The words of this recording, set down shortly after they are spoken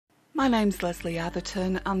My name's Lesley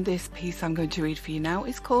Atherton, and this piece I'm going to read for you now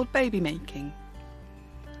is called Babymaking.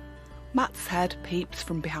 Matt's head peeps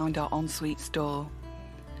from behind our ensuite's door.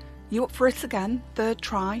 You up for it again? Third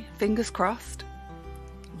try, fingers crossed?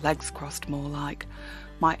 Legs crossed, more like.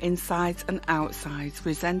 My insides and outsides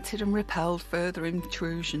resented and repelled further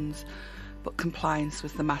intrusions, but compliance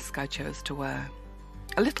was the mask I chose to wear.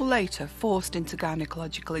 A little later, forced into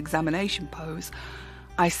gynecological examination pose,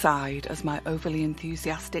 I sighed as my overly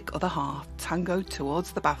enthusiastic other half tangoed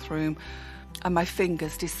towards the bathroom, and my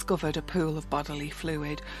fingers discovered a pool of bodily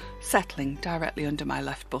fluid settling directly under my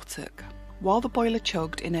left buttock. While the boiler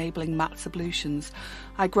chugged, enabling Matt's ablutions,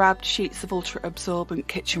 I grabbed sheets of ultra-absorbent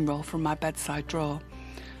kitchen roll from my bedside drawer,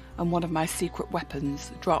 and one of my secret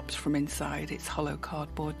weapons dropped from inside its hollow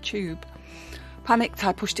cardboard tube. Panicked,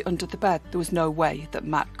 I pushed it under the bed. There was no way that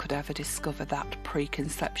Matt could ever discover that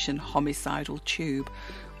preconception homicidal tube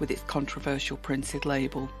with its controversial printed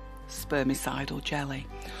label, spermicidal jelly.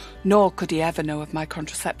 Nor could he ever know of my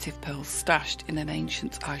contraceptive pills stashed in an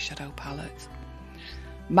ancient eyeshadow palette.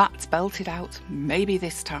 Matt belted out, "Maybe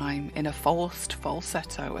this time," in a forced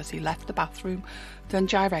falsetto as he left the bathroom, then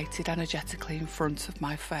gyrated energetically in front of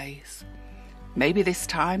my face. "Maybe this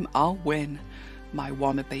time I'll win," my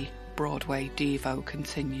wannabe Broadway Devo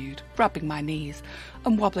continued, grabbing my knees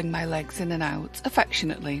and wobbling my legs in and out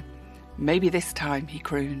affectionately. "Maybe this time," he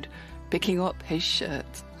crooned, picking up his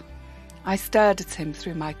shirt. I stared at him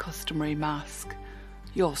through my customary mask.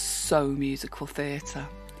 "You're so musical theatre."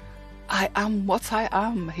 "I am what I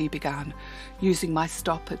am," he began, using my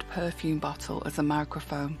stoppered perfume bottle as a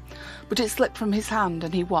microphone, but it slipped from his hand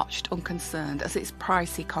and he watched unconcerned as its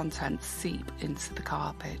pricey contents seep into the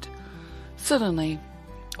carpet. Suddenly,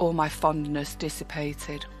 all my fondness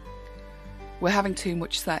dissipated. "We're having too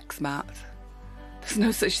much sex, Matt." "There's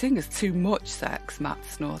no such thing as too much sex," Matt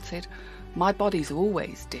snorted. "My body's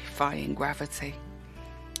always defying gravity."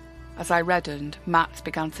 As I reddened, Matt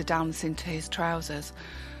began to dance into his trousers,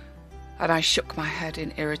 and I shook my head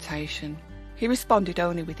in irritation. He responded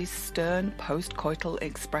only with his stern post-coital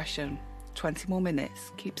expression. 20 more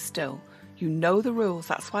minutes, keep still. You know the rules,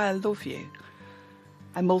 that's why I love you."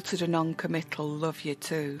 I muttered a non-committal "love you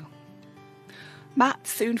too." Matt,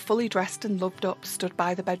 soon fully dressed and loved up, stood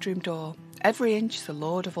by the bedroom door, every inch the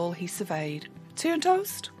lord of all he surveyed. "Tea and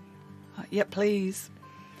toast?" "Yep, please."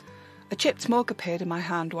 A chipped mug appeared in my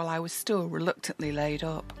hand while I was still reluctantly laid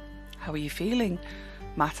up. "How are you feeling?"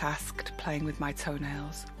 Matt asked, playing with my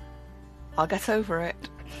toenails. "I'll get over it.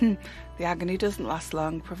 The agony doesn't last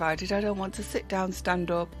long, provided I don't want to sit down,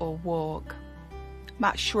 stand up, or walk."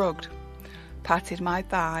 Matt shrugged, patted my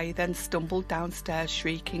thigh, then stumbled downstairs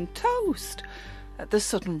shrieking "Toast!" at the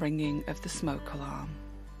sudden ringing of the smoke alarm.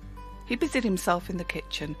 He busied himself in the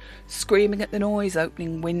kitchen, screaming at the noise,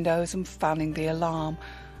 opening windows and fanning the alarm,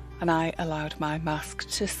 and I allowed my mask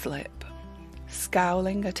to slip.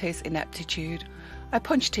 Scowling at his ineptitude, I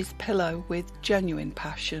punched his pillow with genuine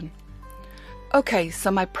passion. Okay,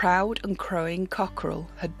 so my proud and crowing cockerel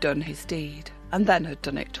had done his deed, and then had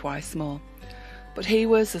done it twice more. But he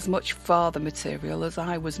was as much father material as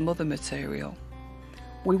I was mother material.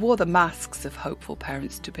 We wore the masks of hopeful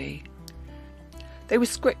parents-to-be. They were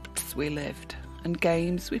scripts we lived, and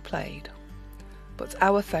games we played. But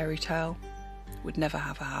our fairy tale would never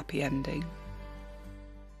have a happy ending.